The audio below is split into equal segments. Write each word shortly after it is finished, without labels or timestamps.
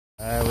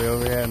Alright, we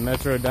over here at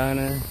Metro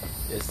Diner.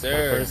 Yes,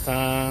 sir. First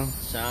time.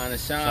 Sean and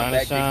Sean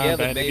back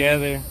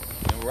together.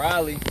 In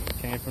Raleigh.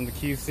 Came from the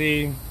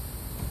QC.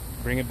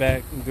 Bring it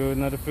back and do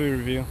another food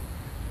review.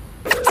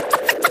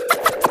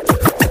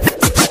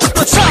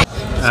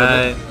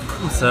 Alright,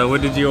 so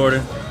what did you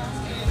order?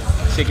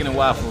 Chicken and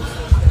waffles.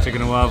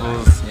 Chicken and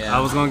waffles. Yeah. I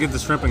was gonna get the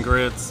shrimp and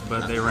grits,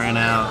 but they ran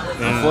out.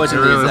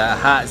 Unfortunately, it's a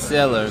hot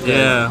seller.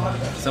 Yeah.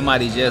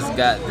 Somebody just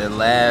got the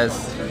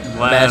last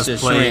Last batch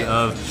plate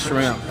of of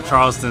shrimp.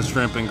 Charleston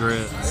shrimp and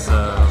grits.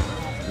 So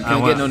You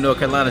can't get no North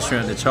Carolina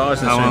shrimp. The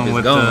Charleston I shrimp went is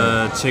with gone.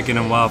 the chicken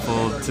and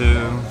waffle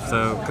too.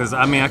 So, cause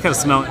I mean, I could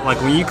smell like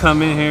when you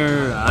come in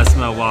here, I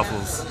smell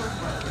waffles,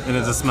 and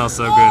it just smells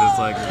so good. It's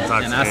like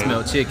intoxicating. And I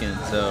smell chicken,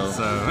 so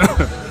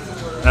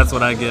that's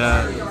what I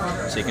get.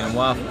 Chicken and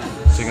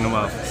waffles. Chicken and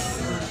waffles.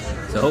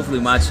 So hopefully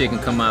my chicken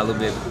come out a little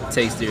bit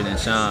tastier than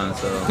Sean.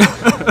 So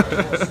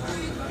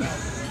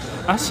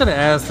I should have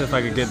asked if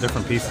I could get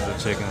different pieces of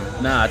chicken.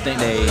 nah, I think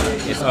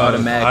it's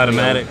automatic.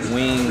 Automatic.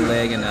 Wing,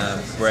 leg, and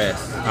a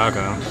breast.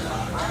 Okay.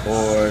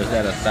 Or is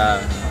that a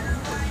thigh?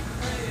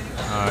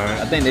 Alright.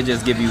 I think they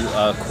just give you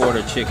a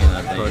quarter chicken,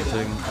 I think. Quarter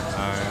chicken.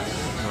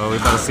 Alright. Well, we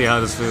about to see how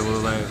this food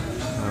looks like.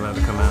 We're about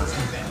to come out.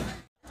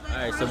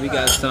 Alright, so we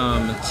got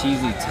some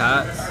cheesy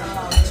tots.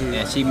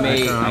 And she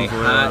made a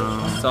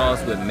hot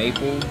sauce with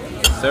maple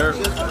syrup.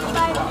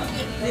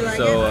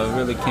 So I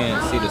really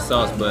can't see the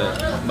sauce,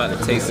 but I'm about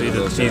to taste it a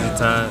little bit. Cheesy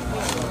tot.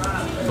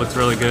 Looks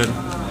really good.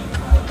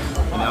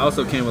 And it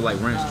also came with like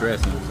ranch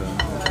dressing, so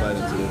let's bite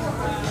into this.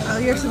 Oh,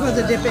 you're supposed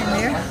to dip in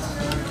there?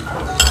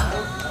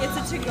 It's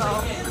a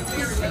to-go. It's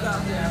a to-go.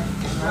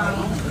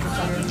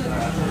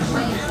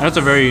 That's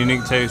a very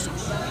unique taste.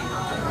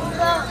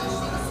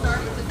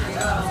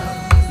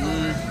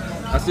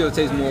 I still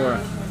taste more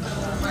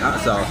hot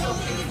sauce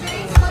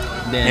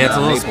than Yeah, it's a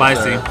little maple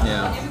spicy. syrup.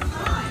 Yeah.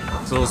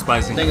 It's a little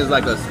spicy. I think it's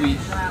like a sweet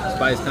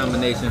spice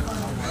combination.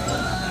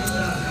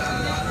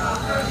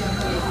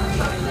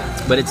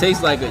 But it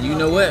tastes like you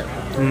know what?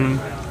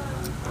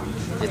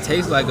 It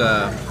tastes like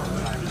a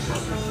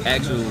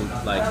actual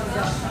like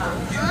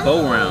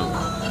bow round.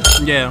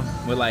 Yeah.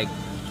 With like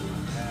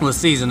With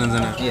seasonings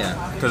in it. yeah.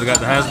 Because it got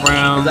the hash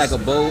browns. It's like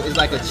a bow. It's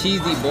like a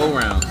cheesy bow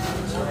round.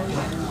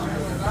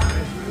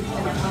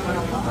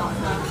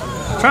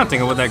 I'm trying to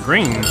think of what that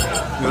green is.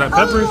 That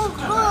peppers?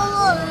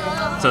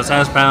 So it's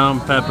hash brown,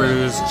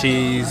 peppers,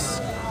 cheese,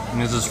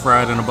 and it's just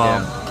fried in a ball.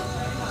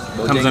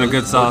 Yeah. Comes in a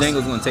good sauce.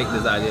 Bojangles gonna take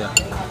this idea.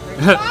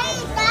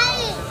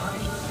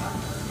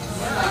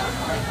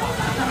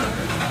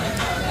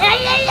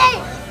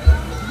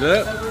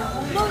 Good.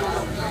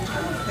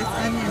 It's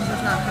onions,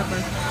 it's not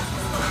peppers.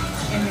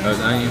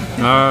 There's onion.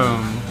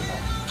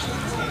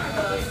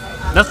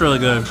 That's really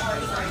good.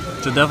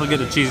 So definitely get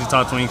the cheesy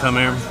tots when you come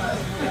here.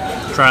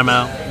 Try them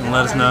out and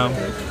let us know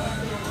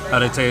how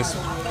they taste.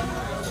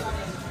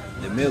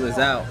 The meal is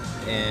out,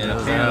 and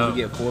apparently we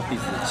get 4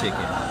 pieces of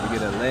chicken. We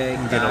get a leg,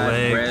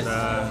 breast,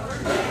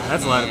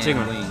 that's a lot of and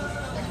chicken. wing.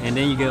 And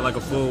then you get like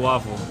a full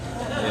waffle.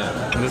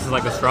 Yeah. And this is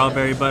like a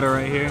strawberry butter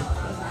right here.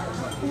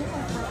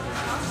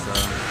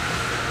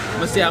 I'm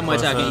gonna see how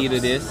much I can eat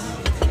of this.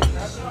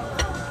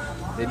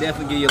 They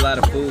definitely give you a lot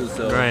of food,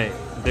 so Right,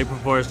 big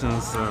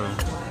proportions, so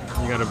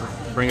you gotta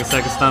bring a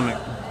second stomach.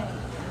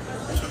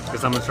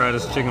 Guess I'm gonna try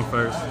this chicken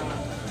first.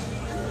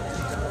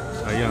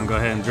 Oh, you gonna go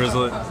ahead and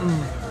drizzle it?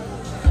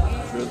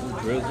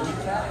 drizzle.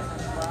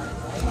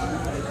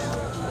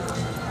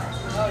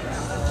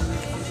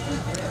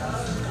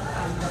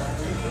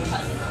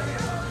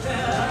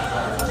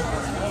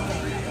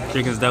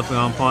 Chicken's definitely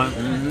on point.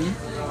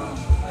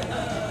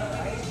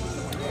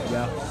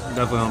 Yeah.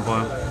 Definitely on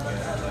point.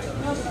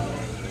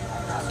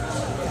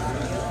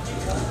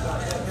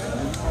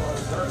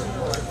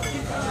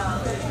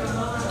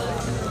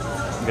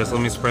 Guess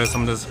let me spread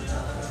some of this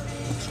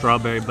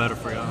strawberry butter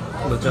for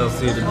y'all. Let y'all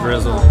see the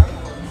drizzle.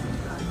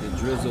 The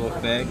drizzle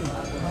effect.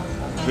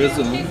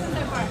 Drizzle.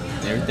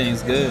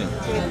 Everything's good.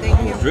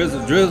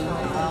 Drizzle. Give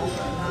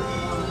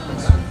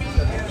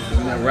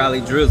me that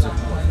Raleigh drizzle.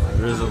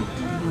 Drizzle.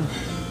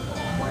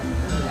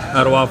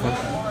 How the waffle?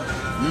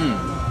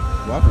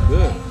 Waffle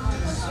good.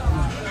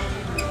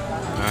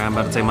 Alright, I'm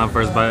about to take my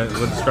first bite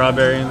with the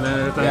strawberry and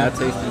everything. Yeah,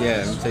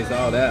 I taste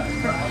all that.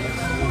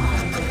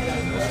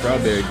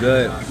 Strawberry,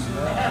 good.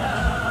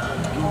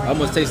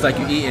 Almost tastes like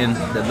you're eating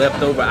the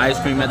leftover ice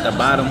cream at the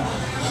bottom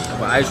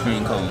of an ice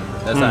cream cone.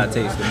 That's how it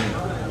tastes to me.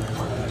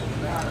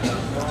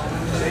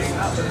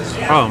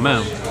 Oh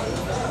man,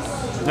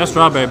 that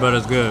strawberry butter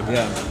is good.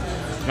 Yeah.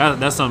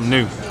 That's something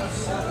new.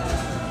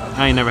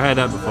 I ain't never had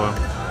that before.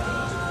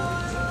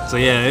 So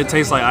yeah, it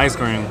tastes like ice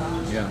cream,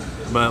 Yeah.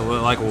 but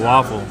with like a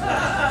waffle.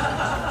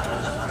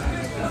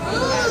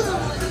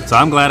 So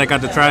I'm glad I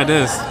got to try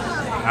this.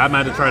 I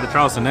might have to try the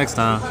Charleston next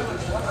time.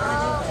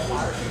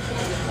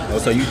 Oh,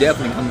 so you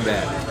definitely coming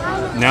back.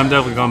 Yeah, I'm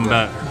definitely coming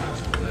back.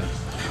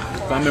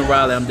 If I'm in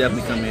Raleigh, I'm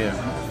definitely coming here.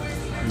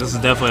 This is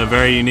definitely a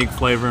very unique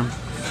flavor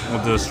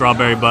with the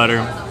strawberry butter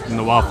and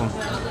the waffle.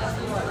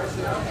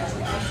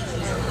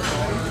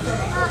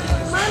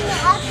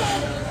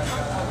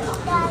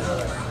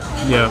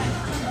 Yeah.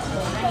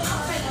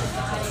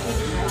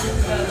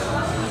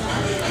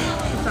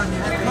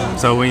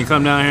 So when you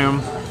come down here,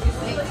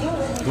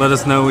 let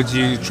us know what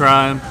you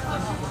try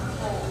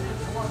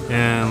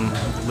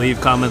and leave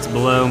comments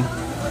below.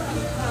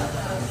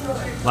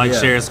 Like,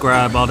 share,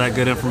 subscribe, all that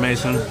good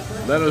information.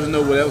 Let us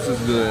know what else is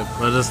good.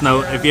 Let us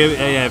know if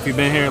you've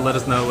been here. Let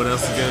us know what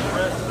else is good.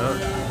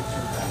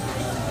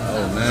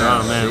 Oh man!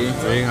 Oh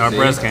man! See, our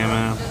breast came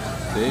in.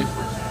 See,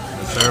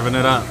 we're serving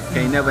it up.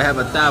 Can't never have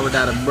a thigh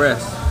without a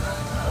breast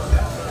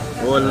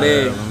or a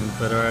leg. Let me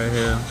put it right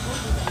here.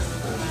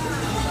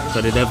 So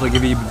they definitely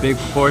give you big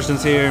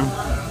portions here.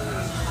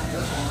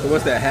 So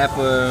what's that? Half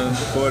a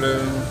quarter?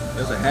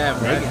 That's a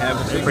half, right? Half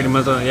a chicken. Pretty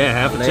much, yeah,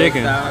 half a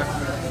chicken. Thigh.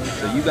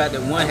 So you got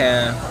the one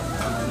half.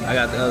 I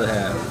got the other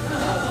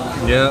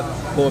half. Yep.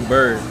 Full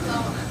bird.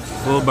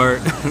 Full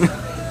bird.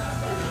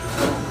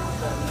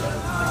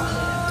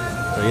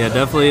 So yeah,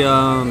 definitely.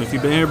 If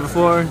you've been here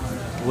before,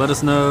 let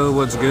us know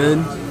what's good.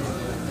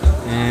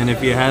 And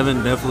if you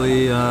haven't,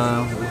 definitely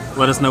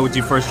let us know what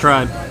you first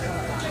tried.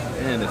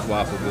 Man, this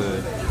waffle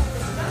good.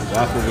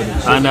 Waffle with the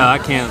chicken. I know, I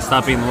can't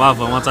stop eating the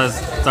waffle once I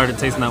started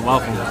tasting that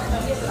waffle.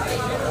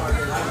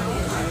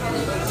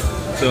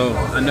 So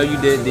I know you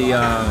did the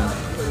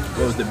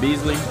what was the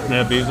Beasley?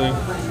 Yeah, Beasley.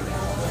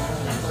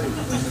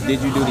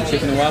 Did you do the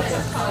chicken and waffle?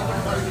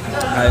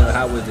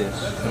 How was it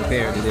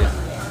compared to this?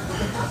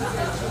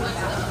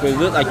 So it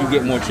looked like you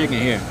get more chicken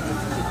here.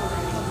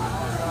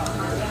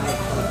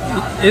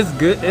 It's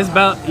good. It's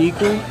about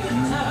equal.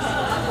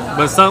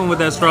 But something with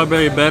that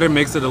strawberry batter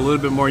makes it a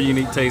little bit more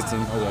unique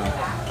tasting. Okay.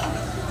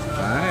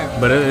 Alright.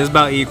 But it's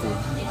about equal.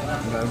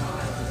 Okay.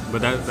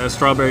 But that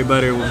strawberry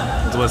butter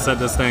is what set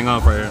this thing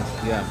off right here.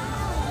 Yeah.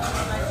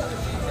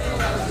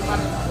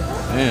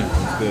 Man,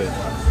 it's good.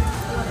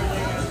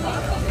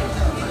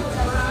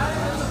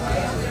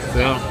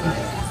 Yeah.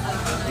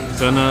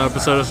 So another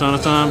episode of Shona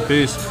Time.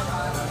 Peace.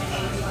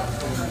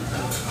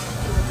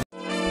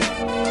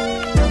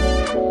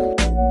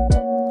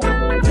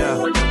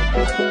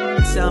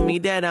 Tell me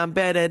that I'm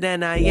better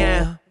than I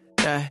am.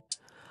 Yeah.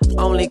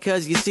 Only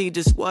cause you see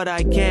just what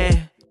I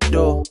can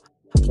do.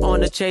 On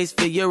the chase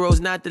for euros,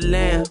 not the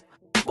lamb.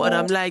 But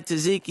I'm like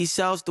tzatziki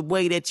sauce, the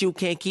way that you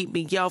can't keep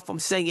me off. I'm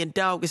saying,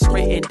 dog, it's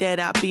written that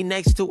I'll be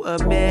next to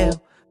a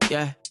meal.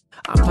 Yeah.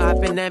 I'm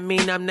popping, that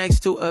mean I'm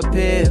next to a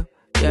pill.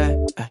 Yeah.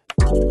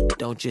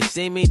 Don't you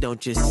see me,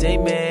 don't you see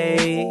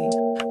me?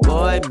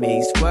 Boy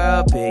meets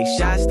world, big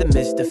shots to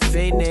Mr.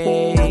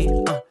 Finney.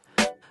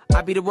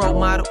 I be the role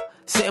model.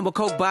 Sitting with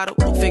coke bottle,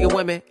 figure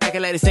women,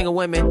 acting like they single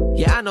women.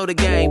 Yeah, I know the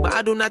game, but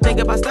I do not think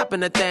about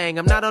stopping a thing.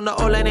 I'm not on the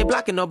old lane, ain't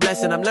blocking no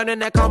blessing. I'm learning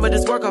that karma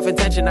just work off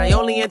intention. I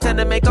only intend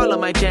to make all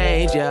of my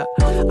change, yeah.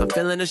 I'm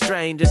feeling the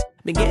strangers,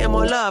 been getting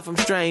more love from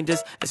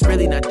strangers. It's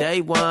really not day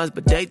ones,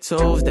 but day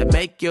twos that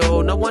make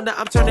you. No wonder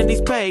I'm turning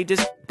these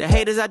pages. The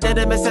haters, I did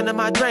them and sending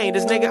my drain.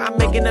 This nigga, I'm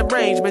making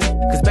arrangements.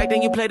 Cause back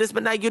then you played this,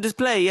 but now you just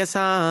play, yes,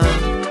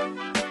 huh?